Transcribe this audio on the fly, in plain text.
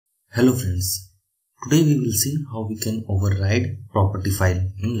Hello friends, today we will see how we can override property file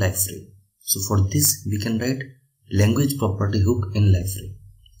in Liferay. So for this we can write language property hook in Liferay.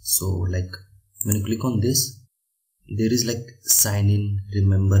 So when you click on this, there is sign in,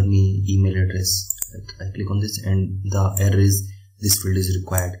 remember me, email address. I click on this and the error is this field is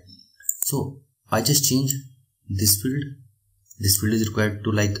required. So I just change this field. This field is required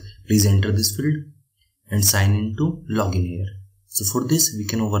to please enter this field and sign in to login here. So for this we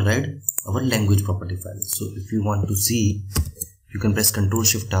can override our language property file. So if you want to see, you can press Ctrl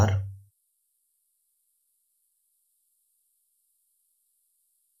Shift R.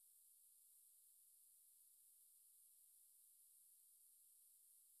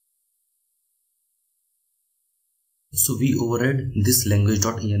 So we override this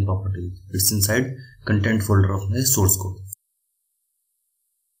language.en property. It's inside content folder of my source code.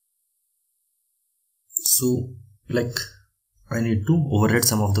 So I need to override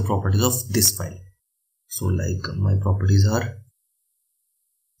some of the properties of this file. So my properties are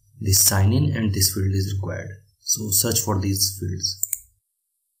this sign in and this field is required. So search for these fields.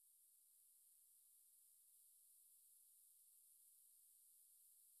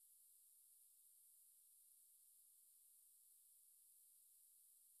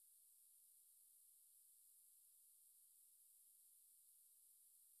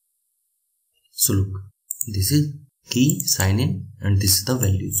 So look, this is key, sign in, and this is the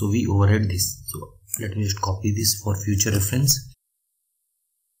value. So we override this. So let me just copy this for future reference.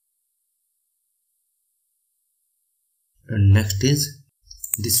 And next is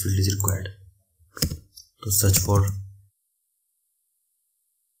this field is required. So search for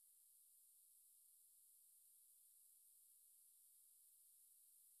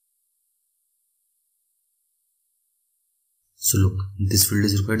so look, this field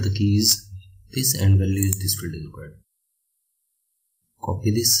is required, the key is this and value is this field is required.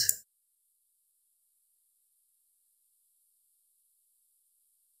 Copy this.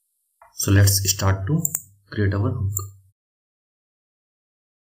 So let's start to create our hook.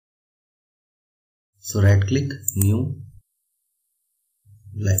 So right click, new,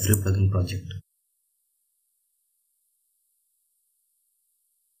 Liferay plugin project.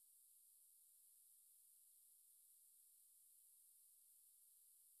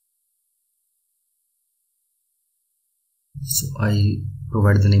 So I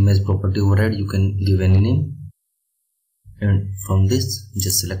provide the name as property override. You can give any name, and from this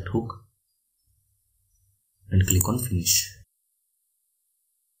just select hook and click on finish.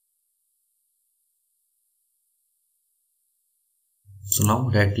 So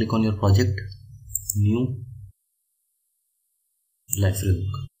now right click on your project, new, Liferay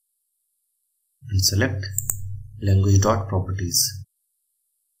hook, and select Language.properties.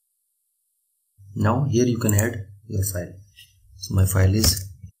 Now here you can add your file. So my file is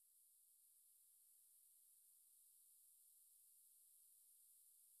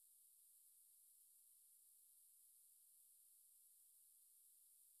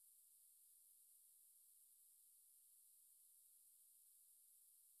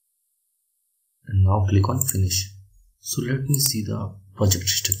and now click on finish. So let me see the project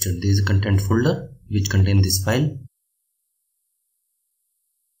structure. There is a content folder which contains this file,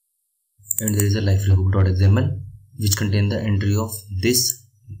 and there is a Liferay hook.xml which contains the entry of this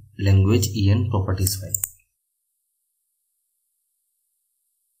language en properties file.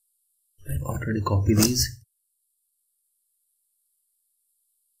 I've already copied these.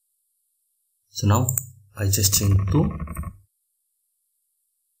 So now I just change to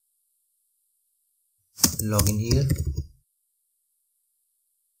login here.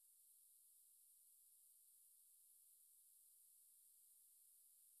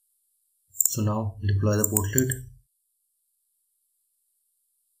 So now deploy the portlet.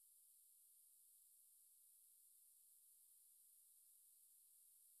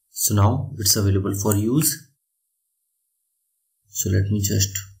 So now it's available for use. So let me just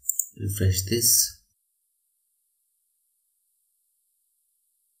refresh this.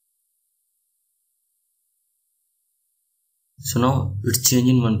 So now it's changed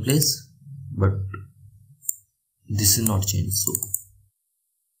in one place, but this is not changed. So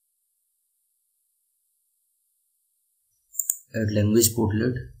add language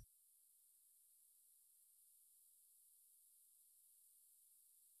portlet.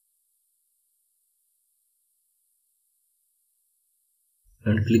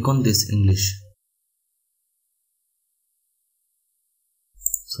 And click on this English.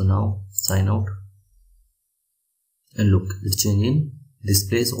 So now sign out. And look, it's changed in this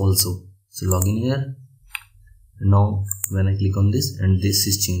place also. So log in here. Now when I click on this and this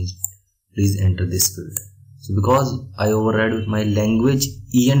is changed, please enter this field. So because I override with my language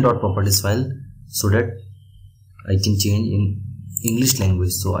en.properties file, so that I can change in English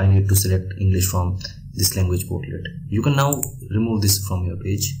language, so I need to select English from this language portlet. You can now remove this from your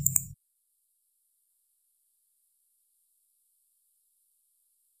page.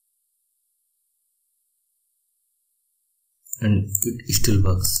 And it still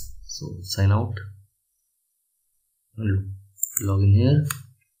works. So sign out and log in here,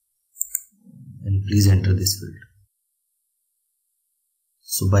 and please enter this field.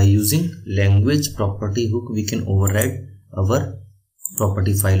 So by using language property hook, we can override our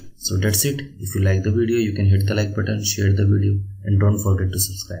property file. So that's it. If you like the video, you can hit the like button, share the video, and don't forget to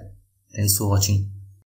subscribe. Thanks for watching.